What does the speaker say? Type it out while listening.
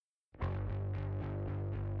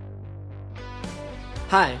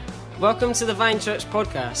Hi, welcome to the Vine Church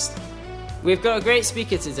podcast. We've got a great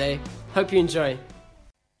speaker today. Hope you enjoy.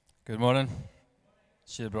 Good morning.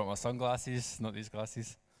 Should have brought my sunglasses, not these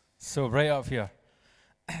glasses. So bright up here.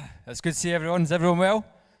 It's good to see everyone. Is everyone well?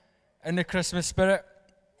 In the Christmas spirit?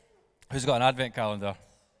 Who's got an advent calendar?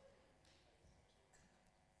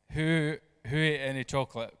 Who ate any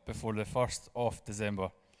chocolate before the 1st of December?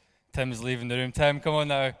 Tim's leaving the room. Tim, come on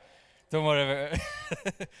now. Don't worry about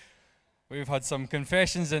it. We've had some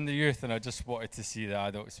confessions in the youth, and I just wanted to see the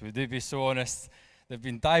adults. Would they be so honest? They've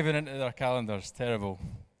been diving into their calendars. Terrible.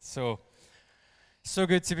 So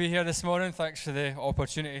good to be here this morning. Thanks for the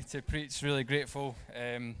opportunity to preach. Really grateful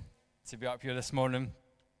to be up here this morning.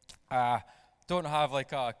 Don't have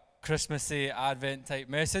like a Christmassy Advent type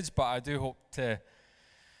message, but I do hope to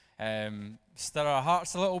stir our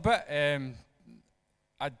hearts a little bit.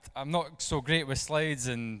 I'm not so great with slides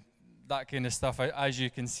and that kind of stuff, as you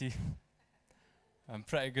can see. I'm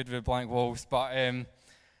pretty good with blank walls, but and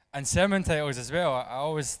sermon titles as well. I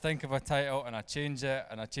always think of a title and I change it.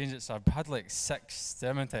 So I've had like 6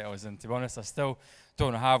 sermon titles, and to be honest, I still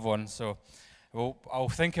don't have one. So I'll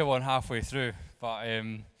think of one halfway through. But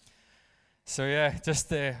so yeah, just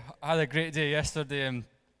had a great day yesterday and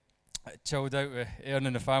chilled out with Aaron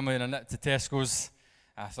and the family, and I nipped to Tesco's.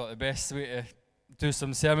 I thought the best way to do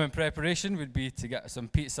some sermon preparation would be to get some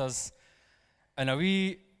pizzas and a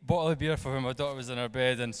wee bottle of beer for when my daughter was in her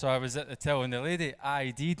bed. And so I was at the till, and the lady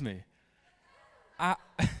ID'd me.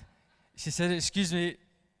 She said, "Excuse me,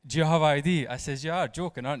 do you have ID?" I says, "You are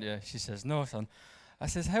joking, aren't you?" She says, "No, son." I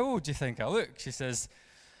says, "How old do you think I look?" She says,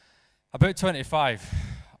 "About 25.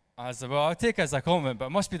 I said, "Well, I'll take it as a compliment, but it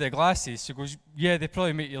must be the glasses." She goes, "Yeah, they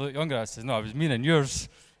probably make you look younger." I says, "No, I was meaning yours."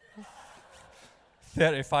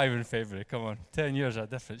 35 in February, come on, 10 years are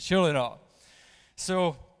different. Surely not.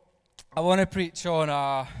 So I want to preach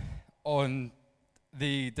on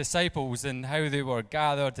the disciples and how they were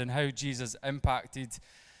gathered and how Jesus impacted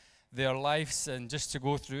their lives, and just to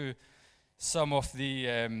go through some of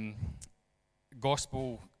the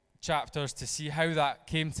gospel chapters to see how that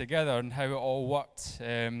came together and how it all worked.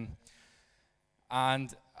 And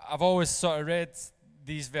I've always sort of read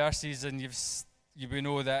these verses, and you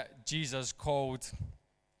know that Jesus called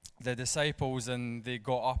the disciples, and they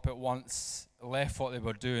got up at once, left what they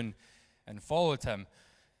were doing, and followed him.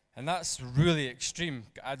 And that's really extreme.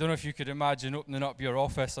 I don't know if you could imagine opening up your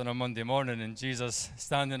office on a Monday morning and Jesus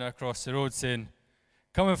standing across the road saying,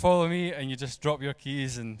 "Come and follow me," and you just drop your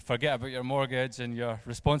keys and forget about your mortgage and your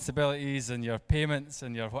responsibilities and your payments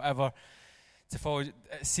and your whatever to follow. It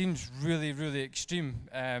seems really, really extreme.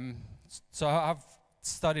 So I've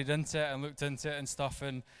studied into it and looked into it and stuff,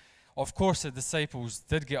 and of course the disciples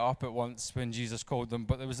did get up at once when Jesus called them,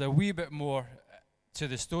 but there was a wee bit more to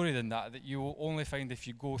the story than that you will only find if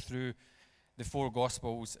you go through the 4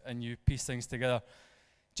 Gospels and you piece things together.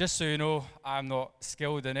 Just so you know, I'm not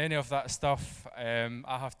skilled in any of that stuff. I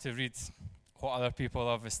have to read what other people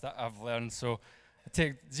have learned, so I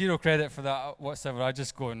take 0 credit for that whatsoever. I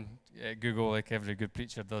just go and Google like every good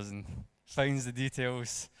preacher does and finds the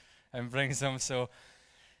details and brings them. So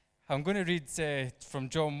I'm going to read from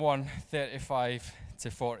John 1:35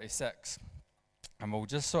 to 46. And we'll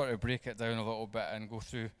just sort of break it down a little bit and go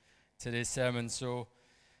through today's sermon. So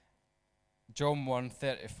John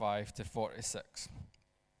 1:35 to 46.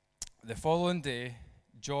 The following day,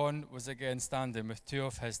 John was again standing with 2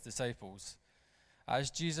 of his disciples.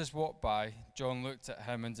 As Jesus walked by, John looked at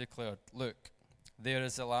him and declared, "Look, there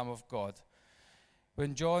is the Lamb of God."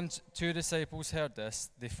 When John's 2 disciples heard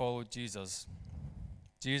this, they followed Jesus.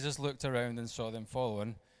 Jesus looked around and saw them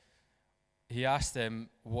following. He asked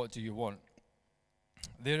them, "What do you want?"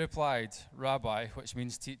 They replied, "Rabbi," which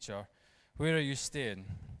means teacher, "where are you staying?"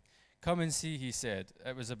 "Come and see," he said.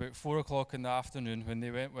 It was about 4:00 in the afternoon when they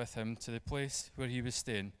went with him to the place where he was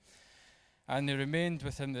staying, and they remained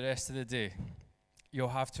with him the rest of the day. You'll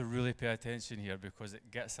have to really pay attention here because it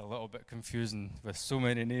gets a little bit confusing with so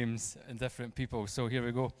many names and different people. So here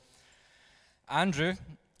we go. Andrew,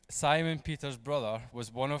 Simon Peter's brother,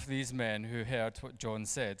 was one of these men who heard what John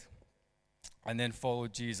said and then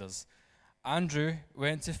followed Jesus. Andrew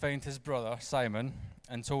went to find his brother Simon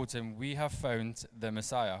and told him, "We have found the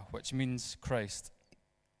Messiah," which means Christ.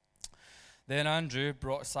 Then Andrew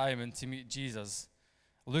brought Simon to meet Jesus.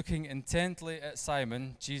 Looking intently at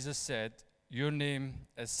Simon, Jesus said, "Your name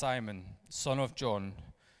is Simon, son of John,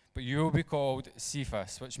 but you will be called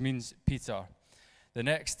Cephas," which means Peter. The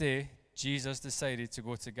next day, Jesus decided to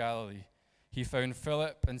go to Galilee. He found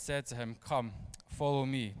Philip and said to him, "Come, follow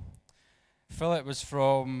me." Philip was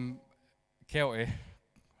from Kelty.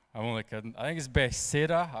 I'm only kidding. I think it's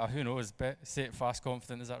Bethsaida. Who knows? Say it fast,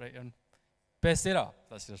 confident. Is that right, Aaron? Bethsaida.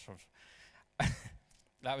 That's just from.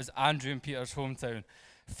 That was Andrew and Peter's hometown.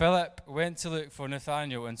 Philip went to look for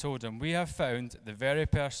Nathanael and told him, "We have found the very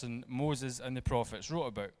person Moses and the prophets wrote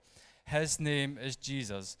about. His name is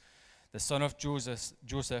Jesus, the son of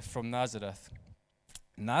Joseph from Nazareth."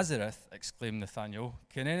 "Nazareth," exclaimed Nathanael.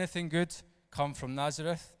 "Can anything good come from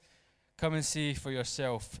Nazareth?" "Come and see for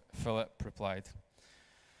yourself," Philip replied.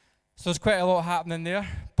 So there's quite a lot happening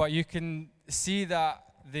there, but you can see that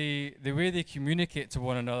the way they communicate to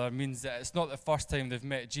one another means that it's not the first time they've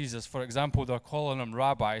met Jesus. For example, they're calling him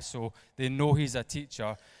rabbi, so they know he's a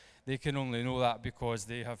teacher. They can only know that because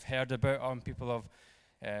they have heard about him. People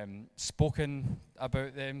have spoken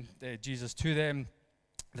about Jesus to them.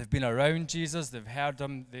 They've been around Jesus. They've heard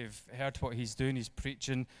him. They've heard what he's doing. He's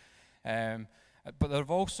preaching. But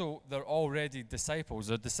they're already disciples.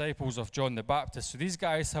 They're disciples of John the Baptist. So these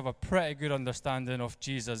guys have a pretty good understanding of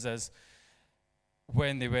Jesus as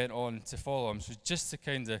when they went on to follow him. So just to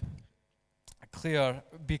kind of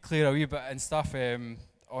be clear a wee bit and stuff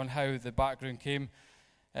on how the background came.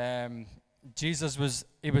 Jesus was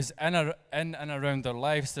in and around their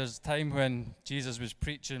lives. There's a time when Jesus was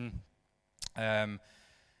preaching, and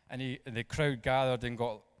the crowd gathered and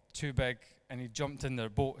got too big, and he jumped in their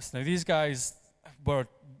boats. Now these guys were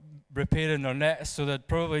repairing their nets, so they're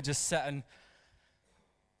probably just sitting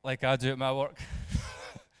like I do at my work,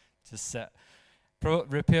 just sit.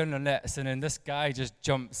 Repairing their nets, and then this guy just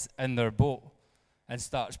jumps in their boat and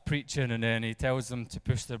starts preaching, and then he tells them to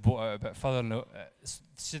push their boat out a bit further.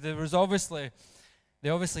 So they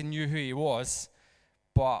obviously knew who he was,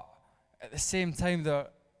 but at the same time,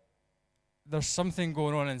 there's something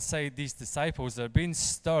going on inside these disciples. They're being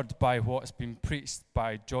stirred by what's been preached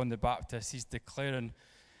by John the Baptist. He's declaring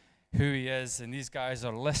who he is, and these guys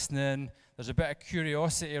are listening. There's a bit of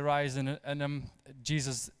curiosity rising in them.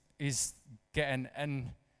 Jesus is getting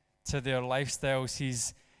into their lifestyles.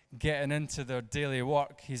 He's getting into their daily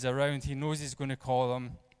work. He's around. He knows he's going to call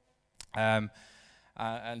them.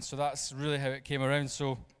 And so that's really how it came around.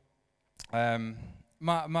 So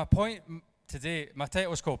my point today, my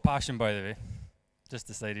title is called Passion, by the way. Just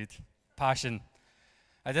decided. Passion.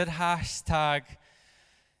 I did hashtag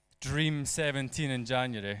Dream17 in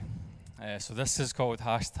January. So this is called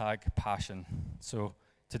hashtag Passion. So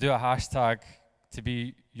to do a hashtag, to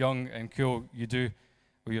be young and cool, you do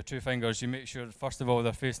with your two fingers. You make sure, first of all,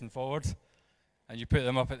 they're facing forward, and you put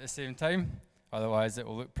them up at the same time. Otherwise, it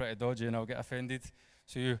will look pretty dodgy, and I'll get offended.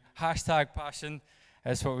 So you hashtag passion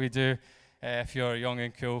is what we do if you're young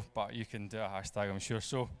and cool, but you can do a hashtag, I'm sure.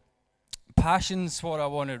 So passion's what I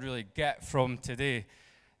want to really get from today.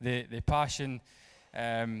 The passion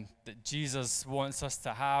that Jesus wants us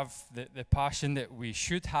to have, the passion that we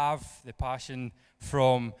should have, the passion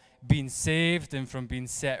from being saved and from being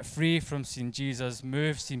set free, from seeing Jesus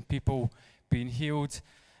move, seeing people being healed.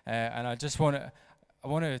 And I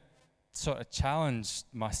want to sort of challenge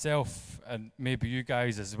myself and maybe you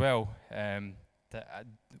guys as well, that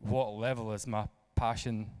what level is my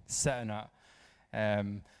passion sitting at?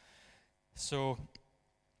 So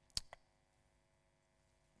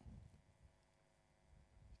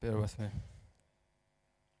bear with me.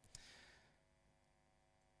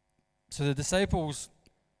 So the disciples,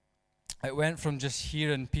 it went from just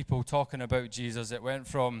hearing people talking about Jesus. It went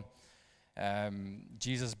from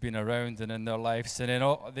Jesus being around and in their lives, and then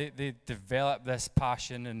they developed this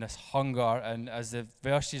passion and this hunger. And as the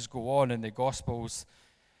verses go on in the Gospels,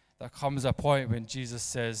 there comes a point when Jesus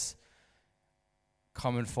says,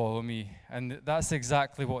 "Come and follow me." And that's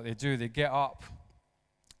exactly what they do. They get up,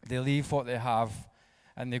 they leave what they have,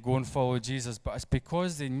 and they go and follow Jesus. But it's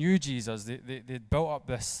because they knew Jesus. They built up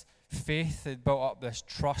this faith, they built up this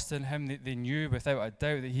trust in him. They knew without a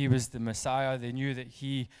doubt that he was the Messiah. They knew that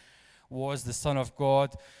he was the Son of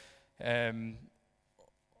God.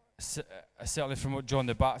 Certainly from what John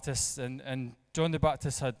the Baptist, and John the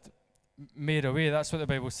Baptist had made a way. That's what the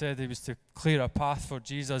Bible said. He was to clear a path for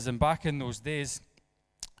Jesus. And back in those days,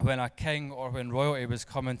 when a king or when royalty was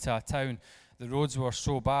coming to a town, the roads were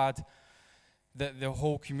so bad that the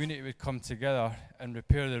whole community would come together and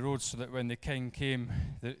repair the roads so that when the king came,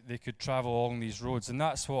 they could travel along these roads. And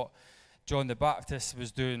that's what John the Baptist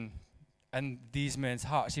was doing in these men's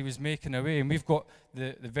hearts. He was making a way. And we've got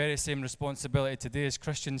the very same responsibility today as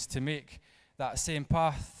Christians to make that same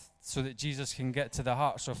path so that Jesus can get to the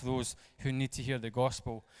hearts of those who need to hear the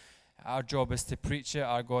gospel. Our job is to preach it.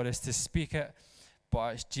 Our God is to speak it.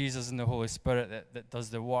 But it's Jesus and the Holy Spirit that does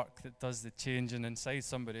the work, that does the changing inside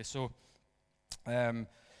somebody. So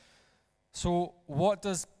what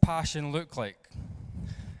does passion look like?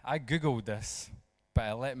 I Googled this, but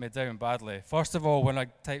it let me down badly. First of all, when I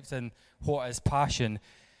typed in what is passion,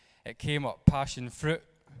 it came up passion fruit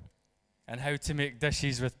and how to make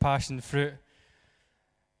dishes with passion fruit.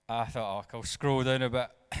 I thought, I'll scroll down a bit.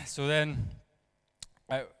 So then,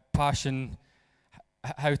 passion,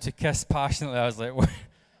 how to kiss passionately. I was like,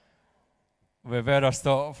 we better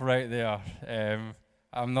stop right there.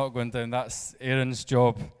 I'm not going down. That's Aaron's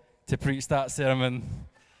job to preach that sermon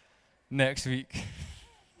next week.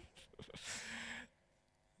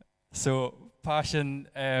 So, passion,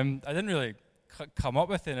 I didn't really come up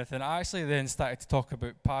with anything. I actually then started to talk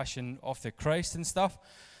about passion of the Christ and stuff.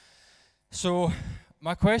 So,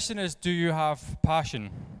 my question is, do you have passion?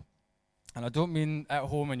 And I don't mean at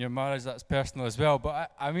home in your marriage, that's personal as well,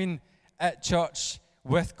 but I mean at church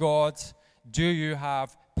with God, do you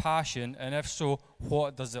have passion? And if so,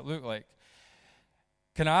 what does it look like?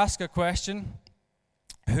 Can I ask a question?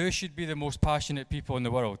 Who should be the most passionate people in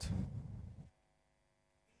the world?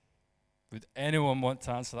 Would anyone want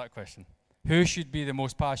to answer that question? Who should be the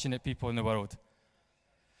most passionate people in the world?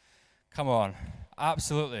 Come on,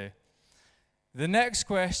 absolutely. The next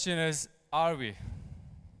question is, are we?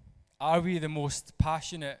 Are we the most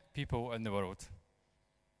passionate people in the world?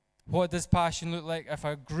 What does passion look like? If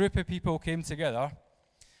a group of people came together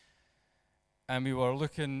and we were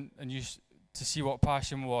looking to see what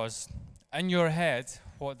passion was, in your head,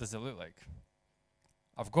 what does it look like?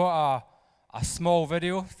 I've got a small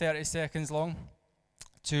video, 30 seconds long,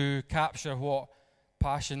 to capture what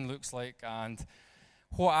passion looks like and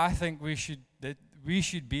what I think we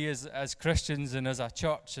should be as Christians and as a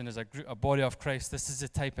church and as a body of Christ. This is the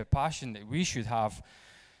type of passion that we should have.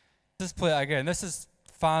 Let's play it again. This is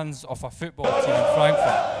fans of a football team in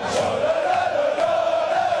Frankfurt.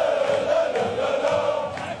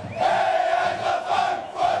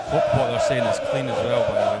 Hope what they're saying is clean as well,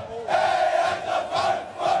 by the way.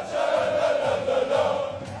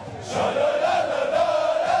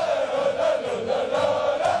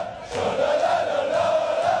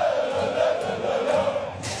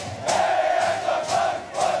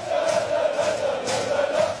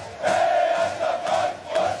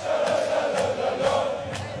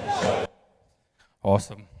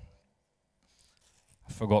 Awesome.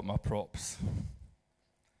 I forgot my props.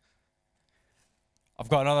 I've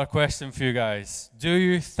got another question for you guys. Do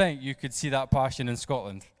you think you could see that passion in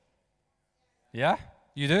Scotland? Yeah?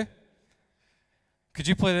 You do? Could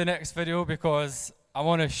you play the next video? Because I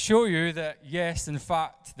want to show you that, yes, in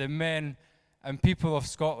fact, the men and people of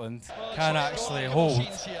Scotland can actually hold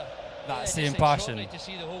that same passion.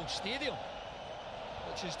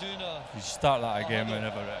 You start that again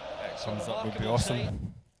whenever it comes up, would be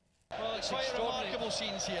awesome. Well, it's quite remarkable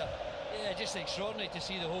scenes here. Yeah, just extraordinary to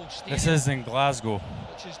see the whole stadium. This is in Glasgow.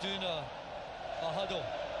 Which is doing a huddle.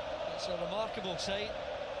 It's a remarkable sight.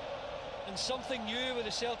 And something new with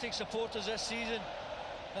the Celtic supporters this season.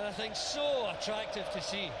 And I think so attractive to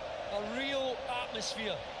see. A real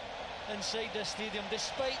atmosphere inside this stadium,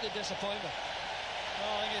 despite the disappointment.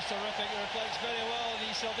 Oh, I think it's terrific. It reflects very well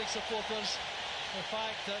these Celtic supporters. The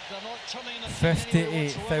fact that they're not turning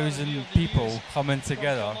 58,000 people coming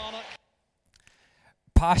together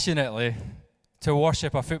passionately to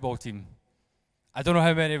worship a football team. I don't know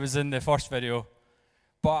how many was in the first video,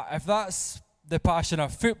 but if that's the passion a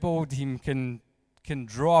football team can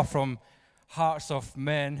draw from hearts of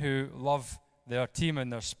men who love their team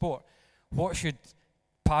and their sport, what should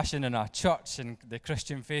passion in a church and the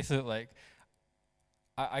Christian faith look like?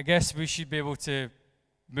 I guess we should be able to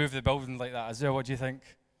move the building like that as well. What do you think?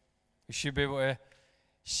 We should be able to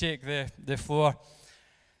shake the floor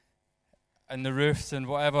and the roofs and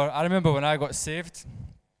whatever. I remember when I got saved,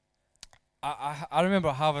 I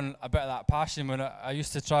remember having a bit of that passion when I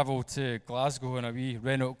used to travel to Glasgow in a wee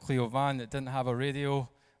Renault Clio van that didn't have a radio.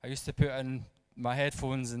 I used to put in my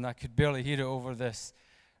headphones and I could barely hear it over this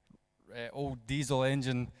old diesel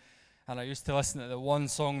engine. And I used to listen to the one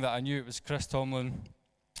song that I knew. It was Chris Tomlin,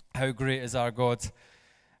 How Great Is Our God.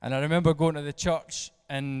 And I remember going to the church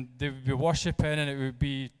and they would be worshiping and it would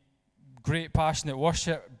be great passionate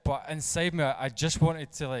worship, but inside me I just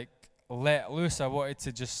wanted to like let loose. I wanted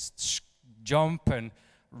to just jump and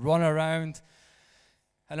run around.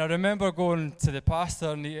 And I remember going to the pastor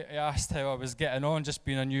and he asked how I was getting on, just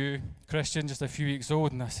being a new Christian, just a few weeks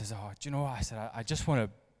old. And I says, oh, do you know what? I said, I just want to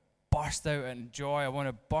burst out in joy. I want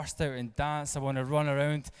to burst out and dance. I want to run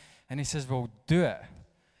around. And he says, well, do it.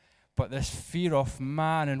 But this fear of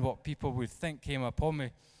man and what people would think came upon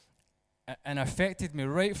me and affected me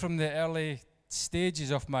right from the early stages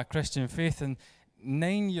of my Christian faith. And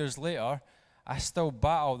 9 years later, I still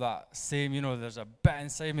battle that same, there's a bit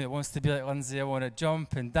inside me that wants to be like Lindsay. I want to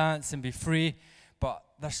jump and dance and be free. But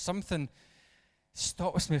there's something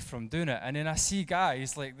stops me from doing it. And then I see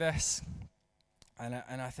guys like this.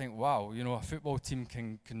 And I think, wow, you know, a football team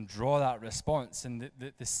can draw that response. And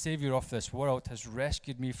the Saviour of this world has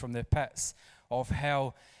rescued me from the pits of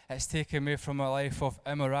hell. It's taken me from a life of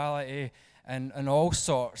immorality and all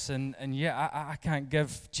sorts. And yet I can't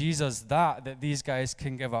give Jesus that these guys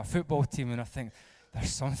can give a football team. And I think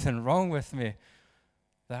there's something wrong with me.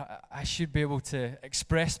 That I should be able to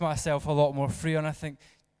express myself a lot more free. And I think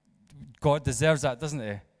God deserves that, doesn't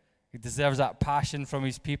he? He deserves that passion from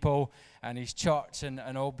his people and his church and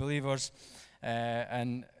all believers.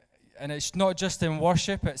 And it's not just in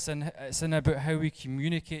worship, it's in about how we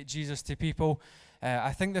communicate Jesus to people.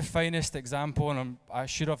 I think the finest example, and I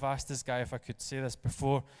should have asked this guy if I could say this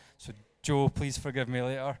before, so Joe, please forgive me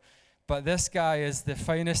later. But this guy is the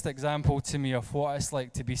finest example to me of what it's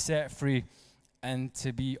like to be set free and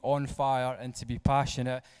to be on fire and to be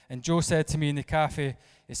passionate. And Joe said to me in the cafe,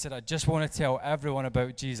 he said, I just want to tell everyone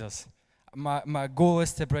about Jesus. My goal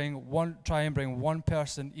is to try and bring one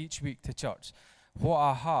person each week to church. What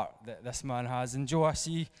a heart that this man has. And Joe, I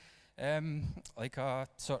see like a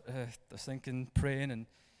sort of thinking, praying, and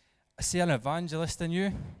I see an evangelist in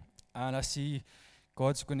you, and I see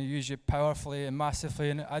God's going to use you powerfully and massively,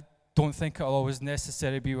 and I don't think it'll always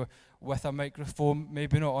necessarily be with a microphone,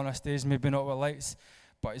 maybe not on a stage, maybe not with lights,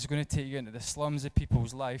 but he's going to take you into the slums of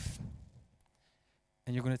people's life,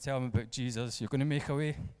 and you're going to tell them about Jesus. You're going to make a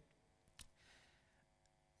way,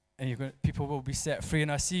 and people will be set free.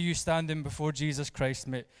 And I see you standing before Jesus Christ,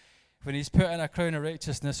 mate, when he's putting a crown of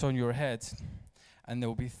righteousness on your head, and there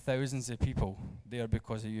will be thousands of people there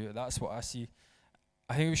because of you. That's what I see.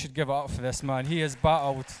 I think we should give it up for this man. He has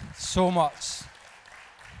battled so much.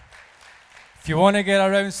 If you want to get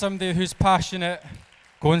around somebody who's passionate,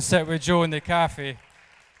 go and sit with Joe in the cafe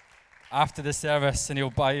after the service, and he'll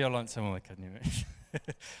buy you lunch. I'm only kidding you.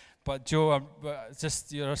 But Joe,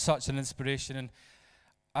 you're such an inspiration, and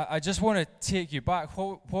I just want to take you back.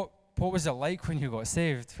 What was it like when you got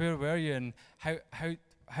saved? Where were you, and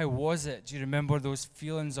how was it? Do you remember those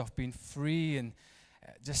feelings of being free, and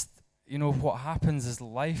just, you know, what happens is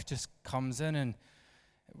life just comes in, and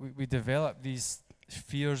we develop these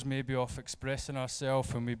fears maybe of expressing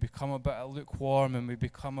ourselves, and we become a bit lukewarm, and we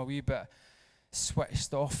become a wee bit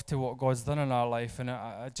switched off to what God's done in our life. And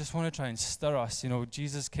I just want to try and stir us. You know,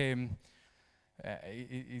 Jesus came, at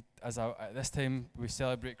this time we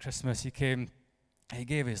celebrate Christmas, he came, he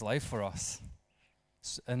gave his life for us.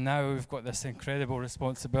 And now we've got this incredible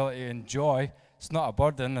responsibility and joy. It's not a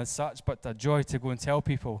burden as such, but a joy to go and tell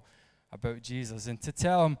people about Jesus and to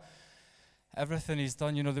tell them everything he's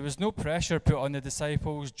done. You know, there was no pressure put on the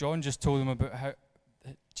disciples. John just told them about how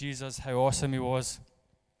Jesus, how awesome he was.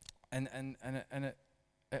 And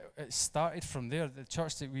it started from there. The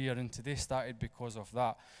church that we are in today started because of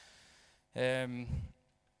that.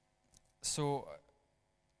 So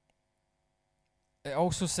it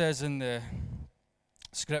also says in the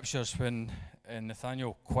scriptures when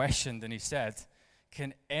Nathanael questioned and he said,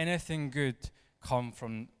 can anything good come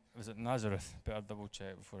from, was it Nazareth? Better double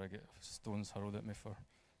check before I get stones hurled at me for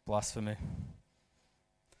blasphemy.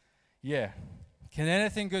 Yeah. Can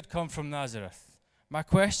anything good come from Nazareth? My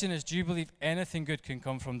question is, do you believe anything good can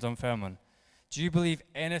come from Dunfermline? Do you believe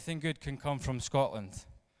anything good can come from Scotland?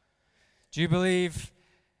 Do you believe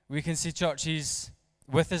we can see churches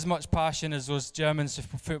with as much passion as those German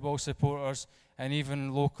football supporters, and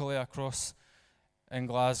even locally across in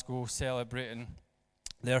Glasgow celebrating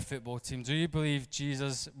their football team? Do you believe,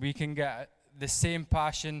 Jesus, we can get the same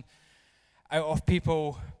passion out of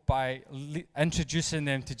people by introducing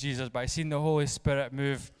them to Jesus, by seeing the Holy Spirit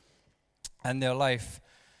move in their life?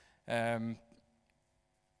 You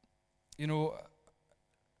know,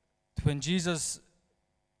 when Jesus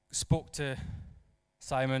spoke to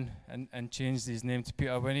Simon and changed his name to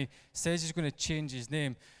Peter, when he says he's going to change his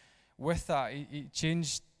name, with that, he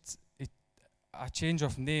changed, a change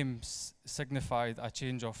of names signified a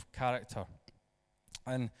change of character.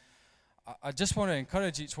 And I just want to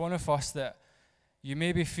encourage each one of us that you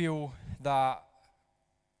maybe feel that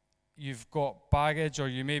you've got baggage, or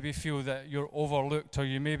you maybe feel that you're overlooked, or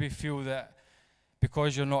you maybe feel that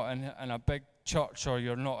because you're not in a big church, or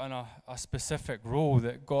you're not in a specific role,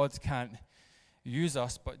 that God can't use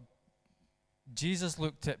us. But Jesus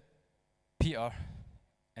looked at Peter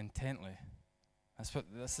intently.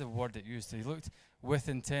 That's the word it used. He looked with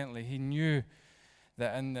intently. He knew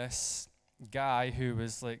that in this guy who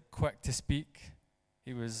was like quick to speak,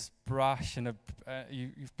 he was brash, and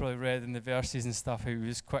you've probably read in the verses and stuff how he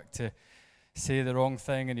was quick to say the wrong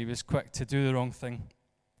thing, and he was quick to do the wrong thing.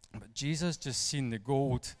 But Jesus just seen the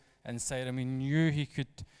gold inside him. He knew he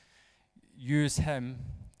could use him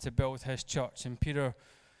to build his church. And Peter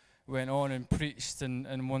went on and preached,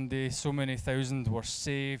 and one day so many thousand were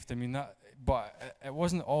saved. I mean, but it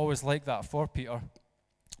wasn't always like that for Peter.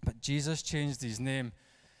 But Jesus changed his name,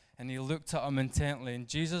 and he looked at him intently. And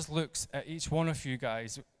Jesus looks at each one of you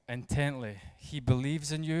guys intently. He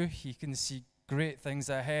believes in you. He can see great things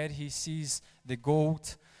ahead. He sees the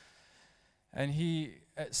gold. And the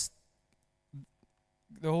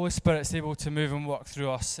Holy Spirit's able to move and work through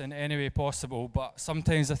us in any way possible. But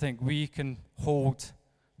sometimes I think we can hold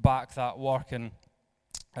back that work. And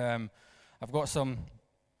I've got some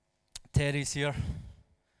Terry's here.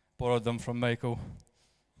 Borrowed them from Michael.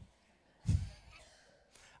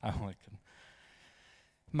 I'm like,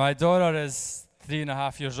 my daughter is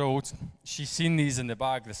 3.5 years old. She's seen these in the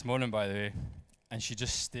bag this morning, by the way, and she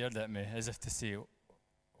just stared at me as if to say,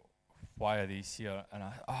 why are these here?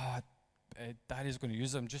 And Daddy's going to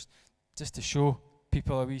use them just to show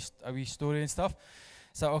people a wee story and stuff.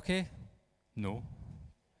 Is that okay? No.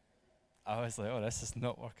 I was like, oh, this is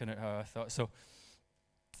not working out how I thought. So,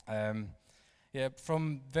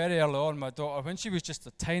 from very early on, my daughter, when she was just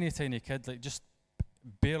a tiny kid, like just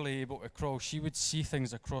barely able to crawl, she would see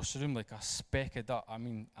things across the room like a speck of dust. I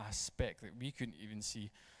mean, a speck that we couldn't even see,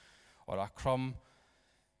 or a crumb.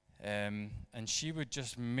 And she would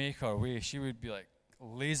just make her way. She would be like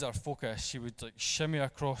laser focused. She would like shimmy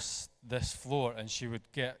across this floor, and she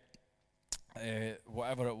would get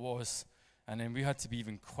whatever it was. And then we had to be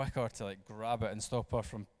even quicker to like grab it and stop her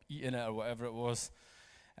from eating it or whatever it was.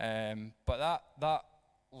 But that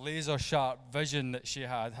laser sharp vision that she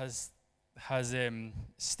had has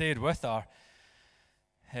stayed with her.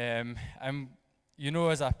 And you know,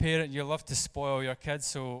 as a parent, you love to spoil your kids,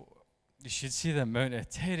 so you should see the amount of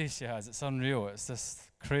Terry she has. It's unreal. It's just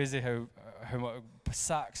crazy how much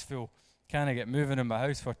sacks full can I get moving in my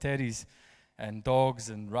house for Terrys and dogs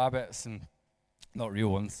and rabbits, and not real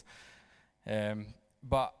ones.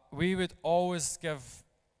 But we would always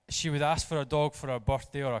she would ask for a dog for her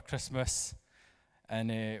birthday or a Christmas, and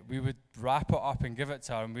we would wrap it up and give it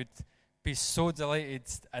to her, and we'd be so delighted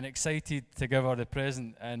and excited to give her the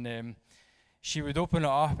present. And she would open it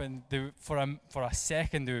up, and for a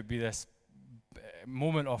second there would be this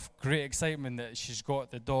moment of great excitement that she's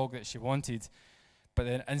got the dog that she wanted, but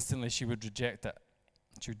then instantly she would reject it.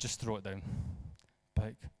 She would just throw it down.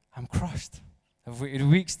 Like, I'm crushed. I've waited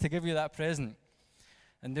weeks to give you that present.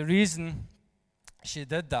 And the reason she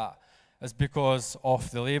did that is because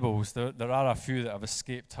of the labels. There are a few that have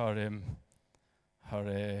escaped her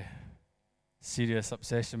serious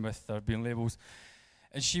obsession with there being labels.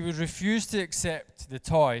 And she would refuse to accept the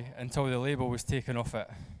toy until the label was taken off it.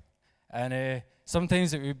 And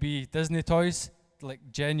sometimes it would be Disney toys, like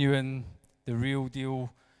genuine, the real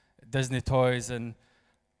deal Disney toys. And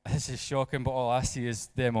this is shocking, but all I see is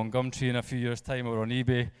them on Gumtree in a few years' time or on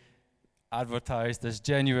eBay, advertised as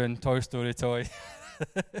genuine Toy Story toy.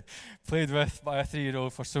 Played with by a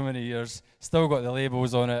 3-year-old for so many years. Still got the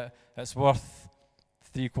labels on it. It's worth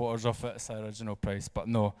 3/4 of its original price. But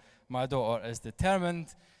no, my daughter is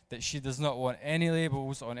determined that she does not want any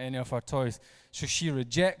labels on any of her toys. So she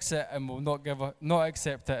rejects it and will not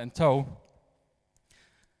accept it until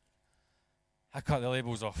I cut the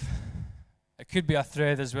labels off. It could be a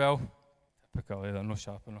thread as well. Typically, they're not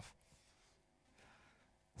sharp enough.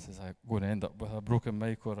 This is going to end up with a broken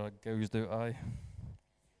mic or a gouged out eye.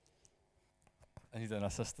 I need an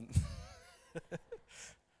assistant.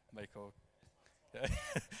 Michael. Yeah.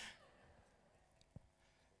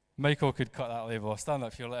 Michael could cut that label. Stand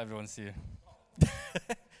up here, let everyone see you.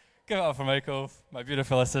 Give it up for Michael, my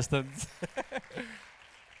beautiful assistant.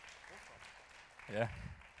 Yeah.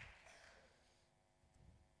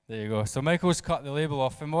 There you go. So Michael's cut the label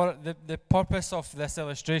off. And what the purpose of this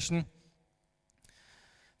illustration,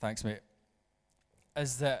 thanks mate,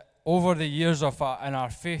 is that over the years of in our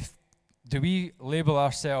faith, do we label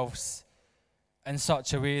ourselves in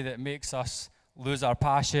such a way that makes us lose our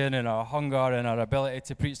passion and our hunger and our ability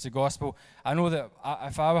to preach the gospel? I know that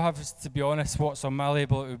if I have to be honest, what's on my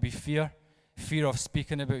label, it would be fear. Fear of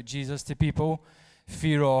speaking about Jesus to people.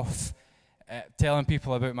 Fear of telling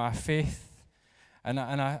people about my faith. And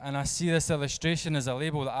I see this illustration as a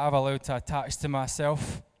label that I've allowed to attach to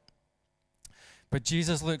myself. But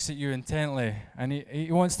Jesus looks at you intently, and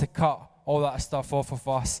he wants to cut all that stuff off of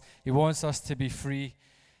us. He wants us to be free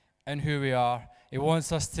in who we are. He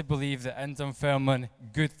wants us to believe that in Dunfermline,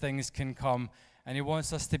 good things can come. And he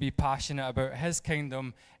wants us to be passionate about his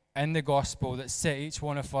kingdom and the gospel that set each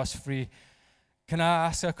one of us free. Can I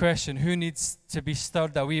ask a question? Who needs to be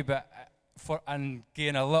stirred a wee bit and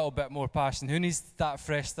gain a little bit more passion? Who needs that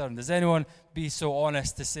fresh stirring? Does anyone be so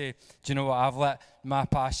honest to say, do you know what, I've let my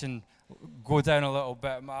passion go down a little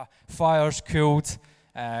bit. My fire's cooled,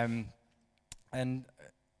 And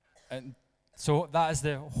so that is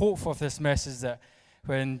the hope of this message, that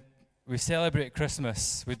when we celebrate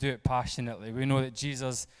Christmas, we do it passionately. We know that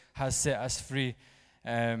Jesus has set us free.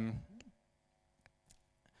 I've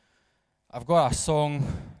got a song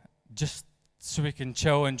just so we can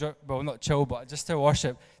chill and well, not chill, but just to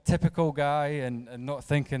worship. Typical guy and not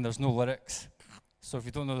thinking, there's no lyrics. So if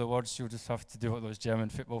you don't know the words, you'll just have to do what those German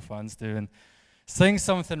football fans do and sing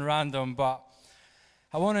something random. But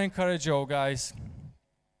I want to encourage you all, guys,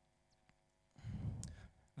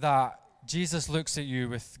 that Jesus looks at you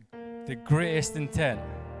with the greatest intent.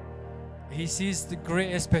 He sees the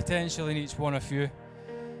greatest potential in each one of you,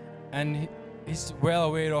 and He's well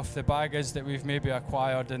aware of the baggage that we've maybe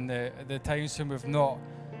acquired and the times when we've not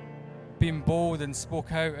been bold and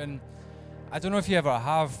spoke out. And I don't know if you ever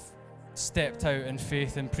have stepped out in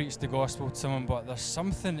faith and preached the gospel to someone, but there's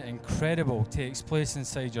something incredible takes place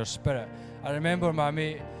inside your spirit. I remember my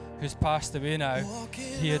mate who's passed away now,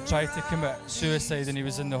 he had tried to commit suicide and he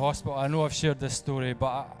was in the hospital. I know I've shared this story,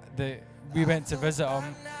 but we went to visit him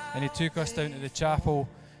and he took us down to the chapel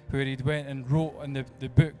where he'd went and wrote in the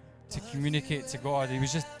book to communicate to God. He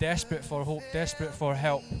was just desperate for hope, desperate for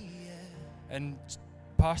help. And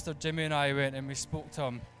Pastor Jimmy and I went and we spoke to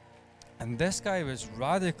him. And this guy was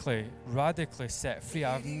radically set free.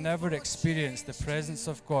 I've never experienced the presence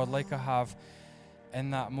of God like I have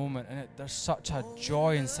in that moment. And there's such a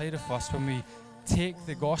joy inside of us when we take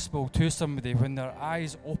the gospel to somebody, when their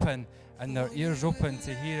eyes open and their ears open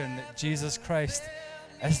to hearing that Jesus Christ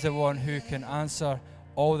is the one who can answer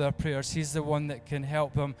all their prayers. He's the one that can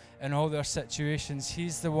help them in all their situations.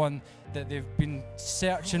 He's the one that they've been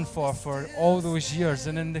searching for all those years.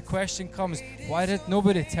 And then the question comes, why did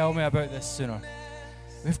nobody tell me about this sooner?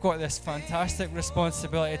 We've got this fantastic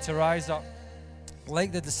responsibility to rise up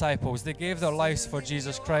like the disciples. They gave their lives for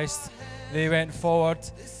Jesus Christ. They went forward.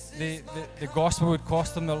 The gospel would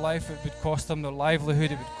cost them their life. It would cost them their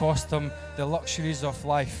livelihood. It would cost them the luxuries of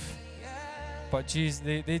life. But geez,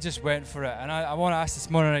 they just went for it. And I want to ask this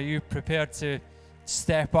morning, are you prepared to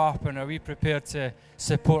step up? And are we prepared to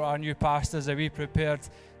support our new pastors? Are we prepared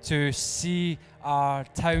to see our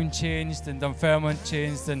town changed and Dunfermline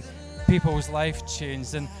changed and people's life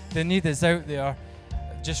changed? And the need is out there.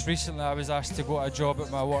 Just recently I was asked to go to a job at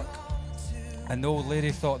my work, and the old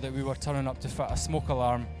lady thought that we were turning up to fit a smoke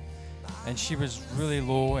alarm. And she was really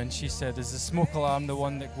low, and she said, is the smoke alarm the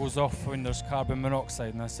one that goes off when there's carbon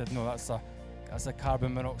monoxide? And I said, no, that's a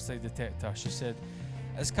carbon monoxide detector. She said,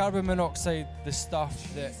 is carbon monoxide the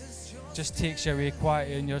stuff that just takes you away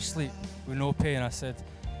quietly in your sleep with no pain? I said,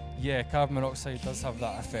 yeah, carbon monoxide does have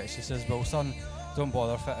that effect. She says, well, son, don't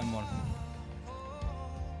bother fitting one.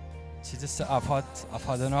 She just said, I've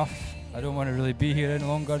had enough. I don't want to really be here any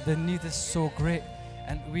longer. The need is so great,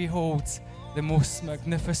 and we hold the most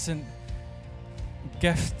magnificent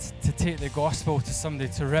gift to take the gospel to somebody,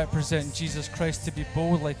 to represent Jesus Christ, to be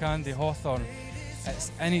bold like Andy Hawthorne.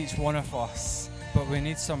 It's in each one of us, but we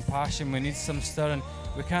need some passion, we need some stirring.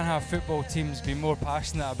 We can't have football teams be more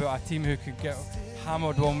passionate about a team who could get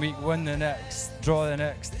hammered one week, win the next, draw the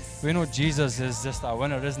next. We know Jesus is just a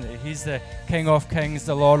winner, isn't he? He's the King of Kings,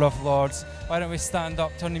 the Lord of Lords. Why don't we stand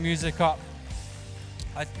up, turn the music up,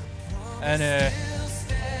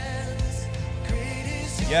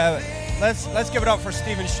 Let's give it up for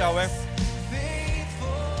Stephen, shall we?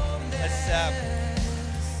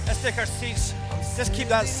 Let's take our seats. Just keep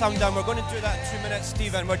that sound down. We're going to do that in 2 minutes,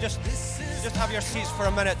 Stephen. Just have your seats for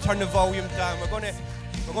a minute. Turn the volume down. We're going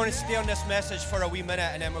to stay on this message for a wee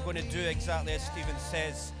minute, and then we're going to do exactly as Stephen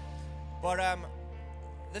says. But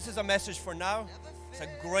this is a message for now. It's a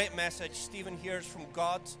great message. Stephen hears from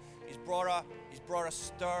God. He's brought a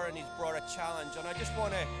stir and he's brought a challenge, and I just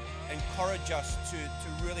want to encourage us to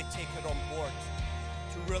really take it on board,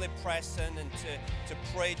 to really press in and to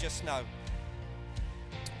pray just now.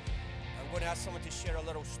 I'm going to ask someone to share a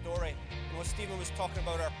little story. You know, Stephen was talking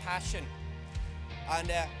about our passion, and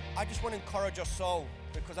I just want to encourage us all,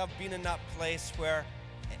 because I've been in that place where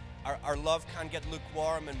our love can get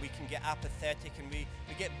lukewarm and we can get apathetic and we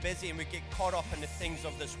get busy and we get caught up in the things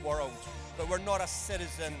of this world. But we're not a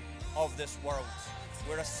citizen of this world.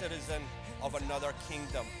 We're a citizen of another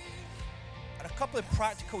kingdom. And a couple of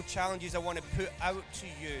practical challenges I want to put out to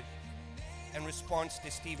you in response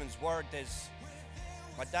to Stephen's word is,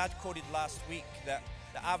 my dad quoted last week that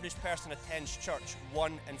the average person attends church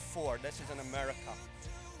 1 and 4. This is in America.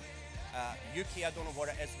 UK, I don't know what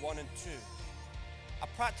it is, 1 and 2. A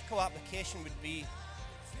practical application would be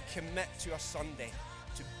commit to a Sunday,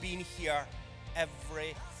 to being here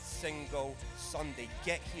every single Sunday.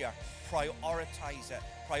 Get here, prioritize it.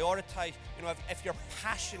 Prioritize, if you're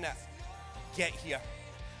passionate, get here.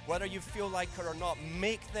 whether you feel like it or not,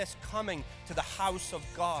 make this coming to the house of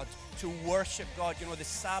God to worship God. You know, the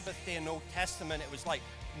Sabbath day in the Old Testament, it was like,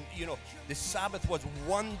 you know, the Sabbath was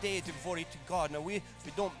one day devoted to God. Now, we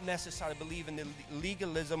don't necessarily believe in the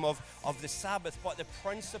legalism of the Sabbath, but the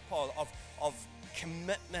principle of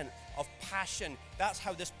commitment, of passion. That's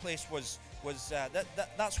how this place was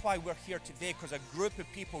that's why we're here today, because a group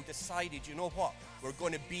of people decided, you know what, we're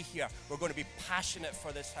going to be here. We're going to be passionate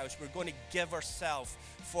for this house. We're going to give ourselves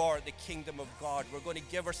for the kingdom of God. We're going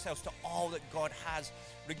to give ourselves to all that God has,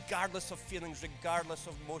 regardless of feelings, regardless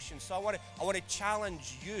of emotion. So I want to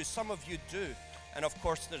challenge you. Some of you do. And of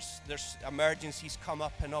course, there's emergencies come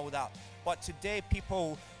up and all that. But today,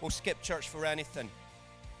 people will skip church for anything.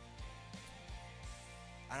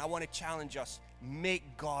 And I want to challenge us.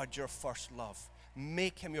 Make God your first love.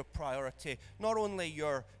 Make him your priority. Not only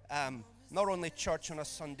church on a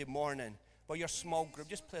Sunday morning, but your small group.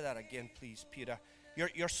 Just play that again, please, Peter.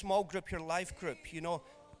 Your small group, your life group, you know,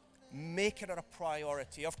 make it a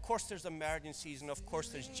priority. Of course there's emergencies, and of course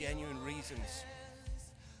there's genuine reasons.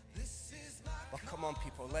 But come on,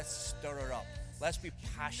 people, let's stir her up. Let's be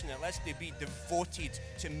passionate. Let's be devoted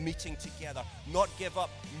to meeting together. Not give up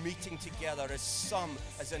meeting together as some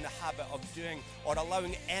is in the habit of doing, or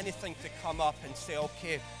allowing anything to come up and say,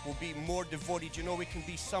 okay, we'll be more devoted. You know, we can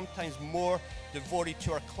be sometimes more devoted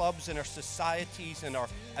to our clubs and our societies and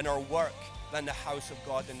our work than the house of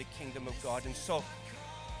God and the kingdom of God. And so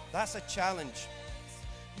that's a challenge.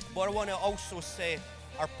 But I want to also say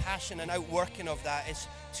our passion and outworking of that is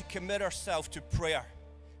to commit ourselves to prayer,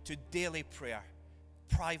 to daily prayer,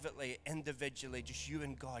 privately, individually, just you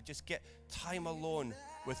and God. Just get time alone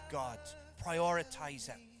with God. Prioritize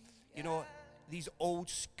it. You know, these old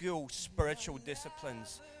school spiritual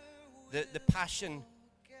disciplines, the passion,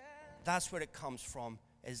 that's where it comes from,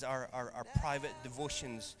 is our private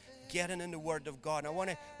devotions, getting in the Word of God. And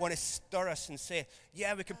I want to stir us and say,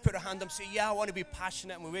 yeah, we can put a hand up and say, yeah, I want to be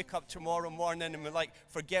passionate, and we wake up tomorrow morning and we like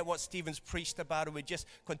forget what Stephen's preached about, and we just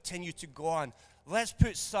continue to go on. Let's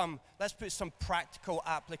put some practical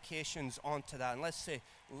applications onto that, and let's say,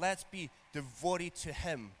 let's be devoted to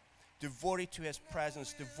him, devoted to his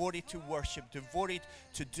presence, devoted to worship, devoted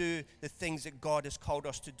to do the things that God has called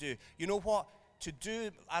us to do. You know what? To do,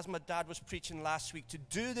 as my dad was preaching last week, to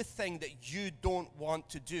do the thing that you don't want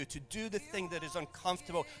to do the thing that is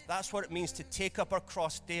uncomfortable. That's what it means to take up our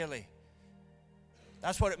cross daily.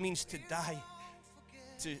 That's what it means to die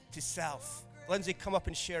to self. Lindsay, come up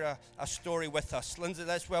and share a story with us. Lindsay,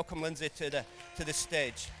 let's welcome Lindsay to the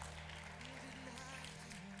stage.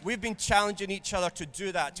 We've been challenging each other to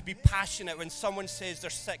do that, to be passionate when someone says they're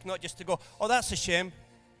sick, not just to go, oh, that's a shame.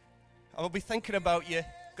 I will be thinking about you.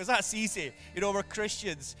 Because that's easy. You know, we're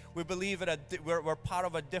Christians. We believe we're part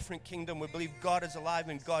of a different kingdom. We believe God is alive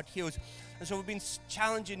and God heals. And so we've been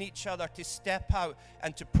challenging each other to step out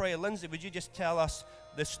and to pray. Lindsay, would you just tell us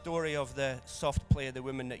the story of the soft play, the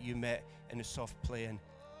women that you met in the soft play,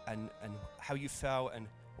 and how you felt and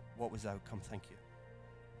what was the outcome? Thank you.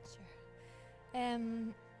 Sure.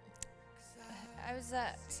 I was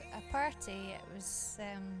at a party. It was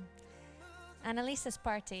Annalisa's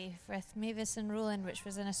party with Mavis and Roland, which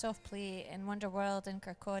was in a soft play in Wonder World in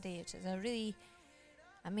Kirkcaldy, which is a really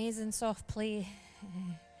amazing soft play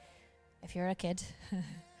if you're a kid.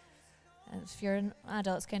 And if you're an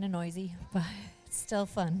adult, it's kind of noisy, but it's still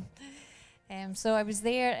fun. So I was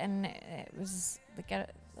there, and it was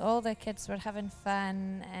all the kids were having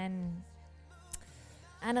fun, and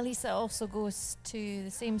Annalisa also goes to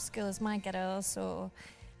the same school as my girl, so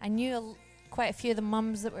I knew quite a few of the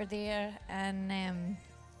mums that were there, and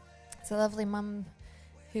it's a lovely mum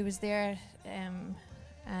who was there, and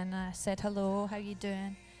I said, hello, how you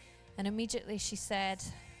doing? And immediately she said,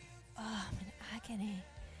 oh, I'm in agony.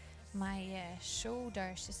 My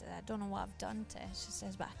shoulder, she said, I don't know what I've done to it. She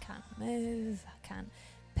says, but I can't move, I can't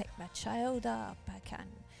pick my child up, I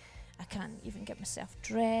can't even get myself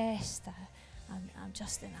dressed, I'm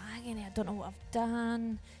just in agony, I don't know what I've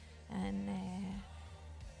done.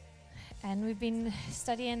 And we've been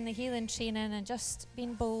studying the healing training and just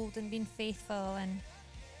being bold and being faithful. And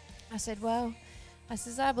I said,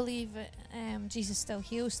 I believe Jesus still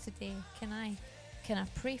heals today. Can I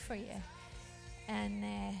pray for you? And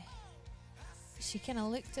she kind of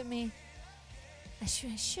looked at me and she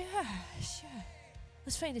went, sure.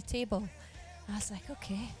 Let's find a table. I was like,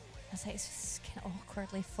 okay. I was like, just kind of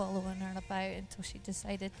awkwardly following her about until she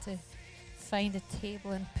decided to find a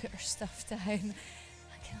table and put her stuff down. I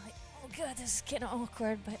kind of like, oh God, this is kind of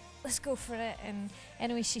awkward, but let's go for it. And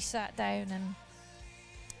anyway, she sat down, and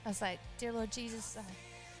I was like, dear Lord Jesus,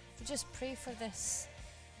 we just pray for this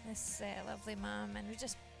lovely mom, and we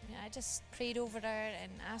just I just prayed over her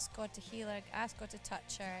and asked God to heal her, asked God to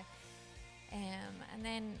touch her. And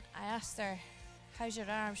then I asked her, how's your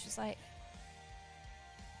arm? She's like,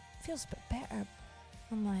 feels a bit better.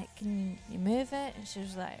 I'm like, can you move it? And she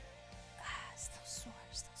was like, still sore,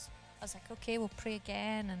 still sore. I was like, okay, we'll pray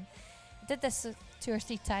again. And I did this 2 or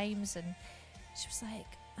 3 times, and she was like,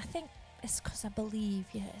 I think it's because I believe,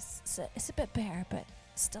 it's a bit better, but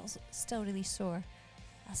still really sore.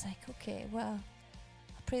 I was like, okay, well,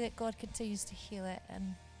 I pray that God continues to heal it,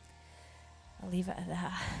 and I'll leave it at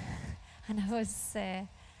that. And I was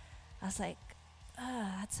like,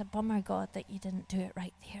 that's a bummer, God, that you didn't do it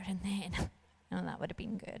right there and then. That would have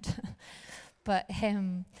been good. But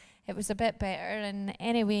it was a bit better, and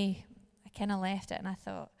anyway, I kind of left it, and I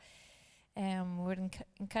thought we're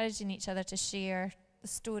encouraging each other to share the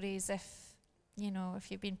stories if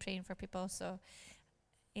you've been praying for people. So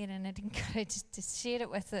Aaron had encouraged to share it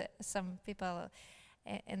with some people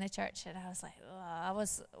in the church, and I was like,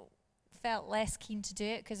 felt less keen to do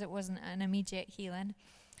it because it wasn't an immediate healing.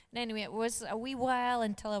 And anyway, it was a wee while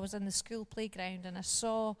until I was in the school playground, and I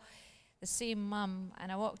saw the same mum,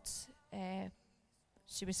 and I walked,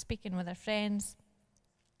 she was speaking with her friends,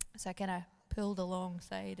 so I kind of pulled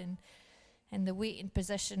alongside and in the waiting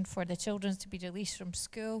position for the children to be released from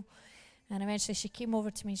school. And eventually she came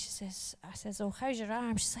over to me, I says, oh, how's your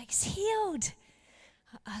arm? She's like, it's healed.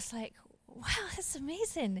 I was like, wow, that's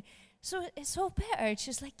amazing. So it's all better. And she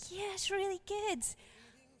was like, yeah, it's really good.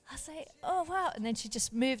 I was like, oh, wow. And then she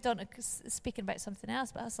just moved on to speaking about something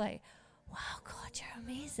else. But I was like, wow, God, you're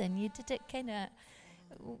amazing. You did it kind of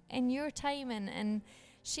in your time. And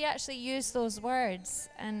she actually used those words.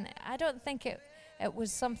 And I don't think it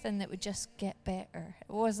was something that would just get better.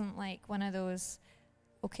 It wasn't like one of those,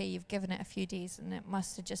 okay, you've given it a few days and it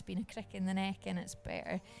must have just been a crick in the neck and it's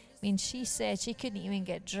better. I mean, she said she couldn't even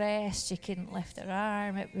get dressed. She couldn't lift her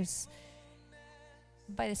arm. It was,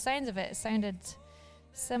 by the sounds of it, it sounded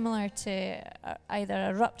similar to either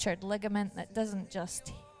a ruptured ligament that doesn't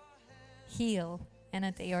just heal in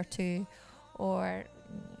a day or two, or,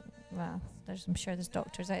 well, I'm sure there's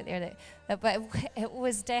doctors out there but it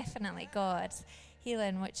was definitely God's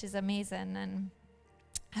healing, which is amazing. And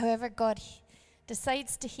however God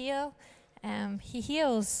decides to heal, he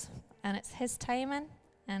heals, and it's his timing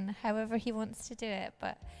and however he wants to do it.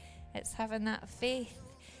 But it's having that faith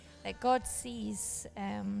that God sees,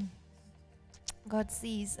 and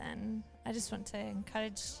I just want to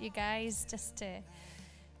encourage you guys just to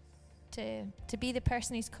be the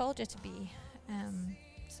person he's called you to be.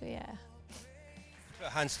 So yeah. Put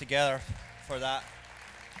hands together for that.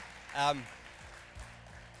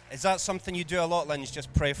 Is that something you do a lot, Lynn?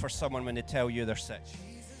 Just pray for someone when they tell you they're sick?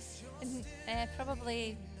 I'd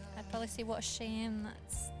probably say, what a shame,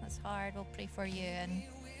 that's hard, we'll pray for you. And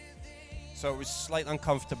so it was slightly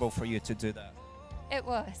uncomfortable for you to do that? It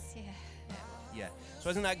was, yeah. Yeah. So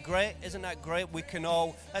isn't that great? Isn't that great? We can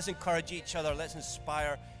all, let's encourage each other, let's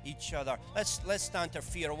inspire each other. Let's stand to our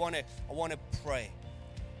feet. I want to pray.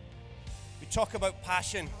 We talk about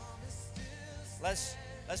passion. Let's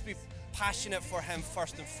be passionate for him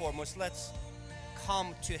first and foremost. Let's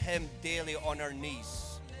come to him daily on our knees.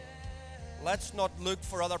 Let's not look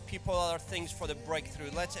for other people, other things for the breakthrough.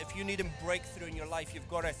 If you need a breakthrough in your life, you've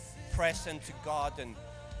got to press into God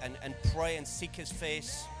and pray and seek his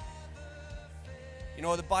face. You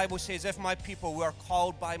know, the Bible says, if my people who are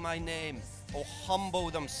called by my name will humble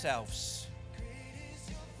themselves.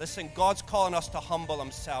 Listen, God's calling us to humble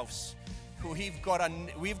themselves. We've got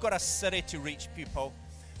a city to reach, people.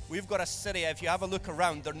 We've got a city. If you have a look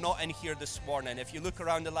around, they're not in here this morning. If you look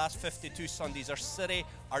around the last 52 Sundays, our city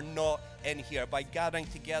are not in here. By gathering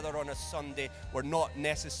together on a Sunday, we're not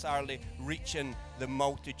necessarily reaching the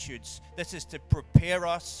multitudes. This is to prepare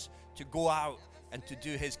us to go out and to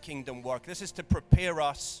do his kingdom work. This is to prepare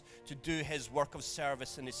us to do his work of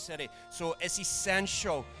service in his city. So it's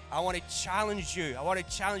essential. I want to challenge you.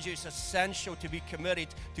 It's essential to be committed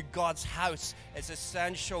to God's house. It's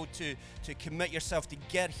essential to commit yourself to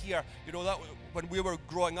get here. You know, that when we were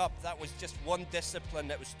growing up, that was just one discipline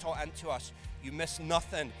that was taught into us. You miss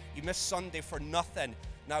nothing. You miss Sunday for nothing.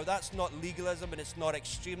 Now, that's not legalism and it's not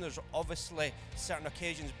extreme. There's obviously certain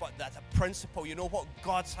occasions, but that's a principle. You know what?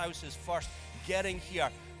 God's house is first. Getting here,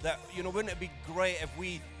 that, you know, wouldn't it be great if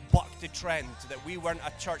we bucked the trend, that we weren't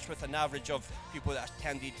a church with an average of people that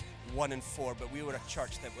attended 1 in 4, but we were a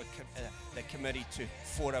church that committed to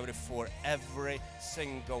 4 out of 4 every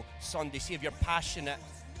single Sunday. See, if you're passionate,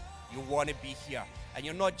 you want to be here. And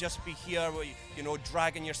you'll not just be here, you know,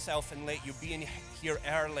 dragging yourself in late. You'll be in here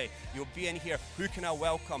early. You'll be in here. Who can I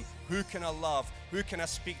welcome? Who can I love? Who can I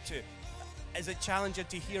speak to? Is it challenging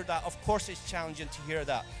to hear that? Of course it's challenging to hear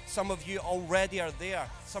that. Some of you already are there.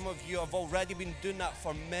 Some of you have already been doing that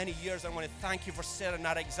for many years. I want to thank you for setting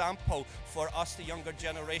that example for us, the younger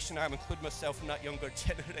generation. I'm including myself in that younger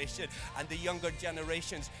generation and the younger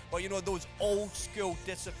generations. But you know, those old school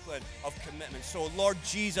discipline of commitment. So Lord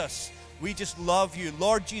Jesus, we just love you.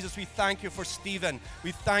 Lord Jesus, we thank you for Stephen.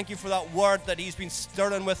 We thank you for that word that he's been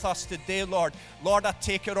stirring with us today, Lord. Lord, I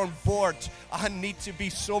take it on board. I need to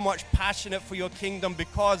be so much passionate for your kingdom,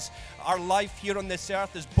 because our life here on this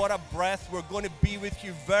earth is but a breath. We're going to be with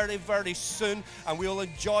you very, very soon, and we will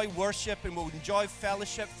enjoy worship and we'll enjoy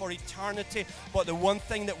fellowship for eternity. But the one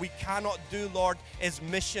thing that we cannot do, Lord, is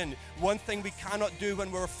mission. One thing we cannot do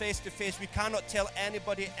when we're face to face, we cannot tell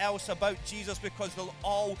anybody else about Jesus, because they'll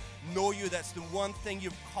all know you. That's the one thing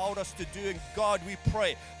you've called us to do. And God, we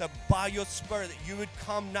pray that by your Spirit that you would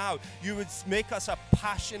come now. You would make us a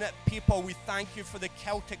passionate people. We thank you for the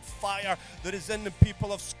Celtic fire that is in the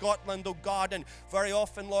people of Scotland, oh God. And very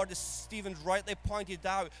often, Lord, as Stephen's rightly pointed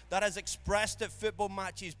out, that is expressed at football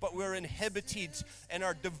matches, but we're inhibited in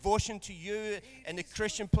our devotion to you in the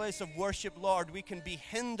Christian place of worship, Lord. We can be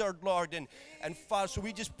hindered, Lord, and far. So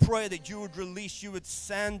we just pray that you would release, you would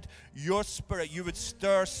send your Spirit, you would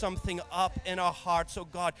stir something up in our hearts, oh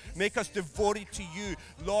God. Make us devoted to you.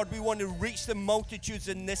 Lord, we want to reach the multitudes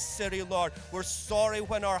in this city, Lord. We're sorry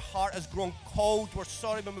when our heart has grown cold. We're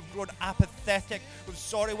sorry when we've grown apathetic. We're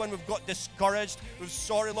sorry when we've got discouraged. We're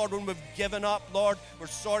sorry, Lord, when we've given up, Lord. We're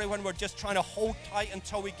sorry when we're just trying to hold tight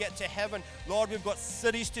until we get to heaven. Lord, we've got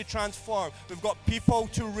cities to transform. We've got people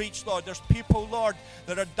to reach, Lord. There's people, Lord,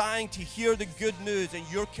 that are dying to hear the good news, and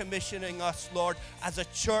you're commissioning us, Lord, as a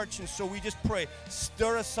church. And so we just pray,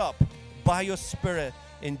 stir us up by your Spirit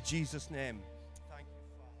in Jesus' name. Thank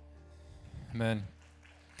you, Father. Amen.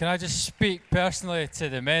 Can I just speak personally to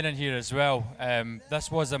the men in here as well?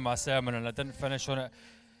 This wasn't my sermon and I didn't finish on it,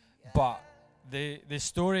 but the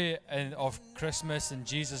story of Christmas and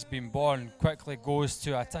Jesus being born quickly goes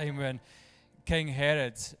to a time when King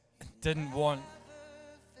Herod didn't want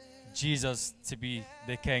Jesus to be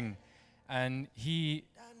the king, and he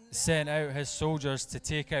sent out his soldiers to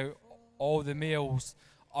take out all the males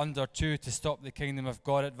under 2 to stop the kingdom of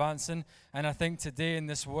God advancing. And I think today in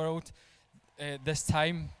this world, this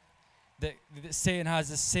time, that Satan has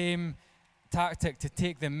the same tactic to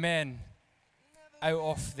take the men out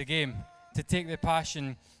of the game, to take the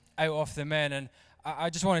passion out of the men. And I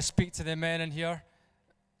just want to speak to the men in here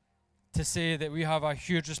to say that we have a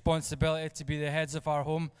huge responsibility to be the heads of our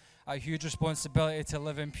home, a huge responsibility to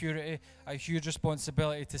live in purity, a huge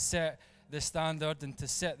responsibility to set the standard and to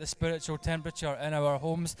set the spiritual temperature in our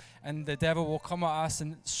homes. And the devil will come at us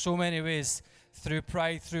in so many ways, through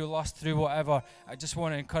pride, through lust, through whatever. I just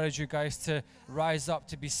want to encourage you guys to rise up,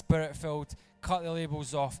 to be Spirit-filled, cut the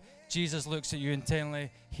labels off. Jesus looks at you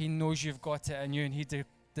intently. He knows you've got it in you, and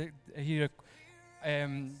he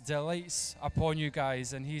delights upon you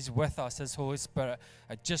guys, and he's with us, his Holy Spirit.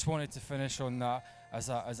 I just wanted to finish on that as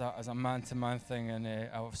a man-to-man thing. And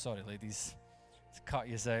sorry, ladies, to cut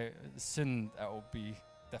you out. Soon it'll be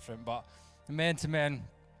different, but men to men,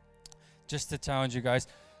 just to challenge you guys.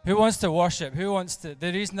 Who wants to worship? Who wants to?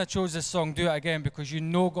 The reason I chose this song, Do It Again, because you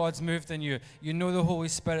know God's moved in you. You know the Holy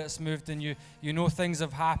Spirit's moved in you. You know things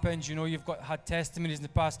have happened. You know you've had testimonies in the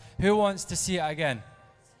past. Who wants to see it again?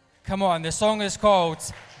 Come on, the song is called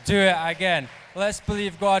Do It Again. Let's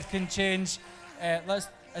believe God can change.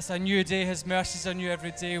 It's a new day. His mercies are new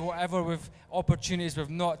every day. Whatever opportunities we've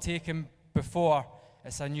not taken before,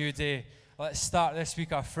 it's a new day. Let's start this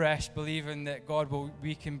week afresh, believing that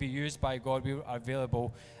we can be used by God. We are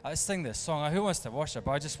available. Let's sing this song. Who wants to worship?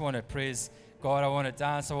 I just want to praise God. I want to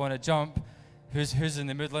dance. I want to jump. Who's in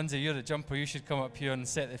the mood? Lindsay, you're the jumper. You should come up here and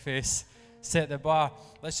set the pace, set the bar.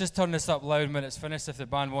 Let's just turn this up loud when it's finished if the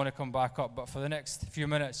band want to come back up. But for the next few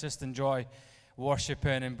minutes, just enjoy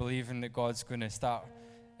worshiping and believing that God's going to start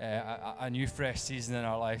a new fresh season in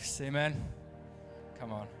our lives. Amen?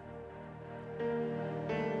 Come on.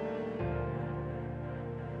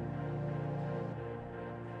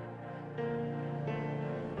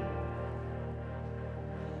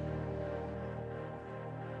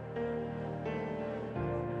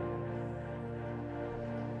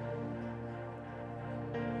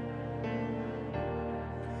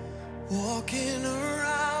 Walking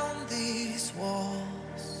around these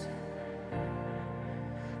walls,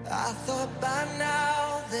 I thought by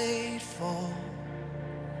now they'd fall,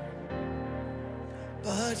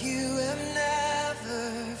 but you have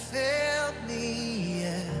never failed me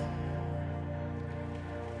yet.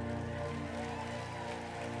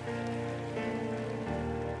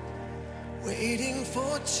 Waiting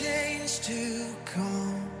for change to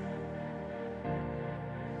come,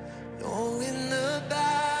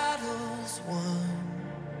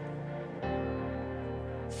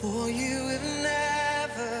 For you have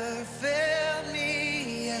never failed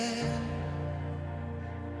me yet.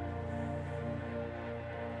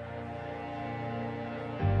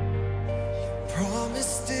 Your promise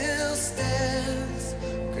still stands.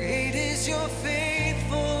 Great is your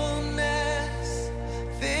faithfulness,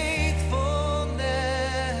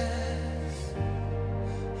 faithfulness.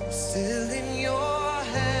 I'm still in your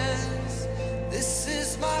hands. This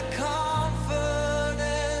is my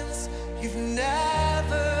confidence. You've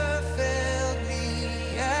never failed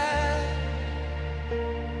me yet.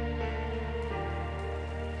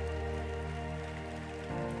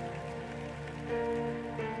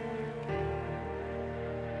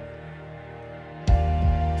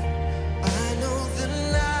 I know the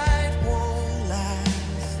night won't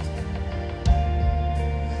last.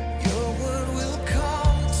 Your word will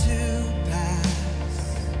come to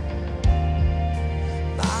pass.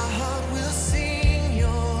 My heart will sing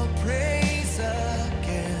your praise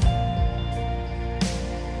again.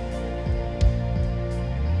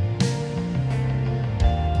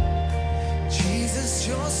 Jesus,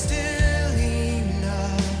 you're still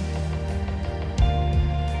enough.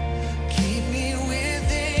 Keep me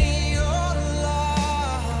within your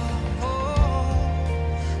love.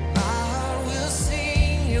 My heart will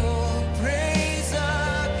sing your praise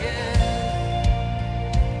again.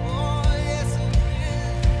 Oh, yes, it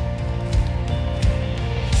will.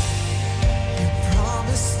 Your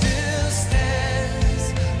promise still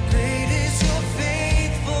stands. Great is your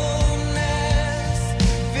faithfulness,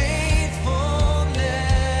 faithfulness.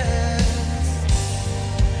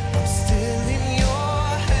 I'm still in your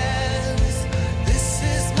hands. This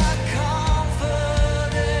is my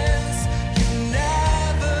confidence. You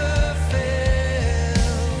never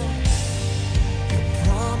fail. Your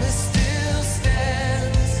promise still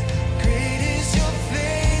stands. Great is your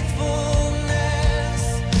faithfulness,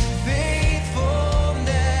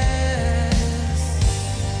 faithfulness.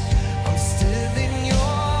 I'm still in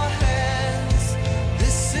your hands.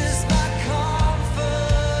 This is my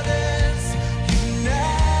confidence. You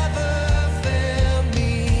never fail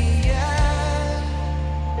me yet.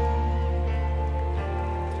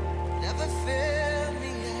 Never fail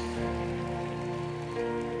me yet.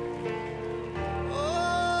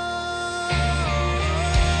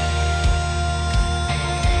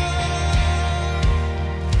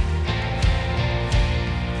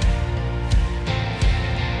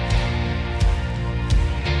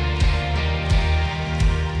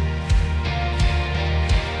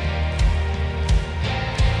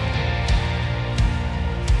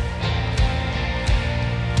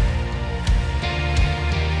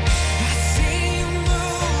 I see you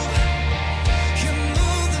move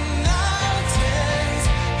the mountains,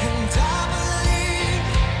 and I believe.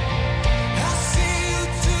 I see you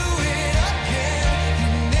do it again. You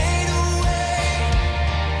made a way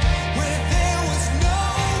where there was no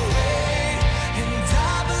way, and I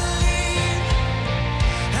believe.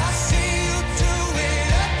 I see you do it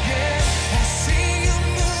again. I see you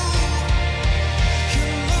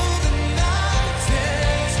move the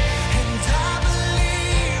mountains, and I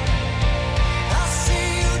believe. I see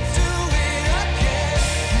you do it again.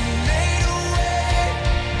 You made a way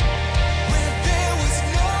where there was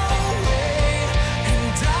no way,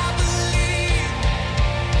 and I believe.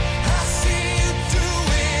 I see you do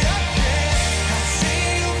it again. I see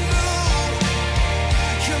you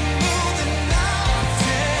move the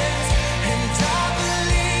mountains, and I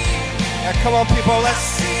believe. Yeah, come on, people. Let's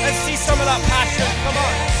see some of that passion. Come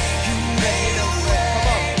on. You made a way Come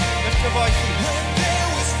on. Lift your voices. when there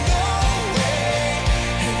was no way,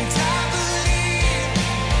 and I believe.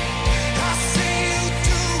 I see you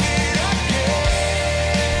do it again.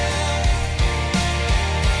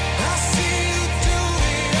 I see you do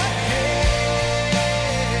it again.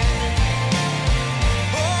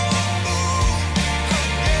 Oh,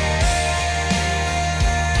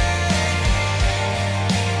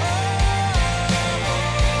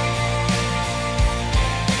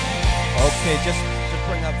 Okay, just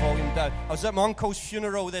bring that volume down. I was at my uncle's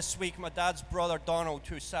funeral this week, my dad's brother Donald,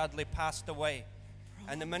 who sadly passed away.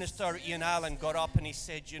 And the minister, Ian Allen, got up and he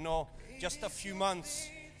said, you know, just a few months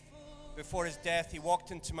before his death, he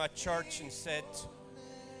walked into my church and said,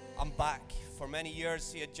 I'm back. For many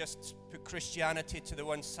years, he had just put Christianity to the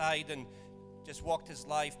one side and just walked his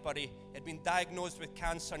life, but he had been diagnosed with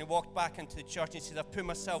cancer, and he walked back into the church and he said, I've put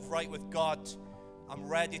myself right with God. I'm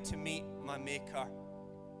ready to meet my Maker.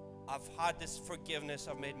 I've had this forgiveness.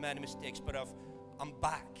 I've made many mistakes, but I'm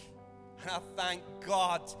back. And I thank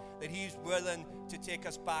God that He's willing to take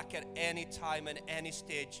us back at any time and any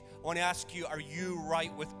stage. I want to ask you, are you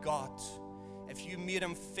right with God? If you meet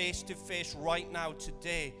Him face to face right now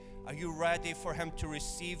today, Are you ready for him to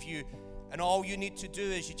receive you? And all you need to do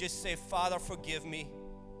is you just say, Father, forgive me.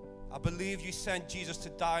 I believe you sent Jesus to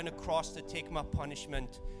die on the cross to take my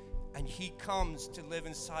punishment. And he comes to live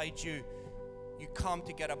inside you. You come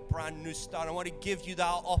to get a brand new start. I want to give you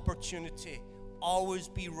that opportunity. Always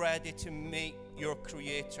be ready to meet your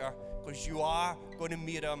Creator, because you are going to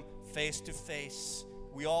meet him face to face.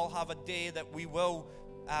 We all have a day that we will,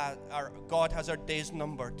 God has our days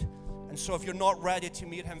numbered. And so if you're not ready to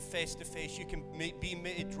meet him face to face, you can be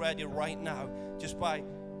made ready right now just by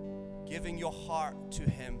giving your heart to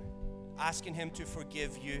him, asking him to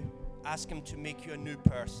forgive you, ask him to make you a new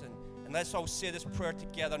person. And let's all say this prayer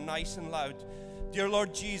together, nice and loud. Dear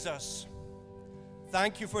Lord Jesus,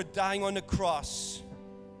 thank you for dying on the cross.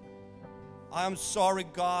 I am sorry,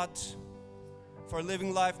 God, for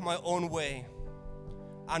living life my own way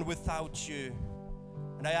and without you.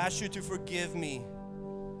 And I ask you to forgive me.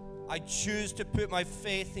 I choose to put my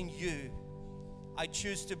faith in you. I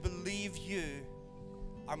choose to believe you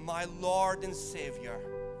are my Lord and Savior.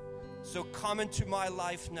 So come into my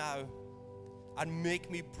life now and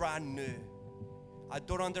make me brand new. I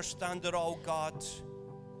don't understand it all, God,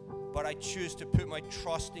 but I choose to put my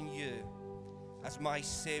trust in you as my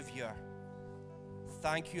Savior.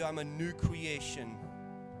 Thank you, I'm a new creation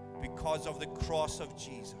because of the cross of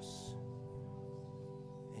Jesus.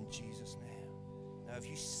 In Jesus' name. Now, if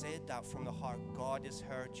you said that from the heart, God has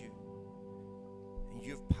heard you. And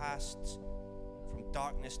you've passed from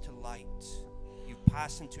darkness to light. You've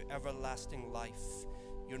passed into everlasting life.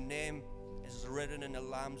 Your name is written in the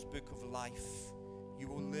Lamb's book of life. You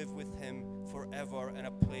will live with him forever in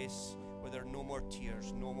a place where there are no more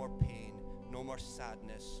tears, no more pain, no more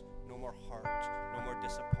sadness, no more hurt, no more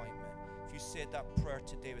disappointment. If you said that prayer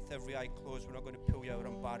today with every eye closed, we're not going to pull you out or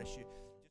embarrass you.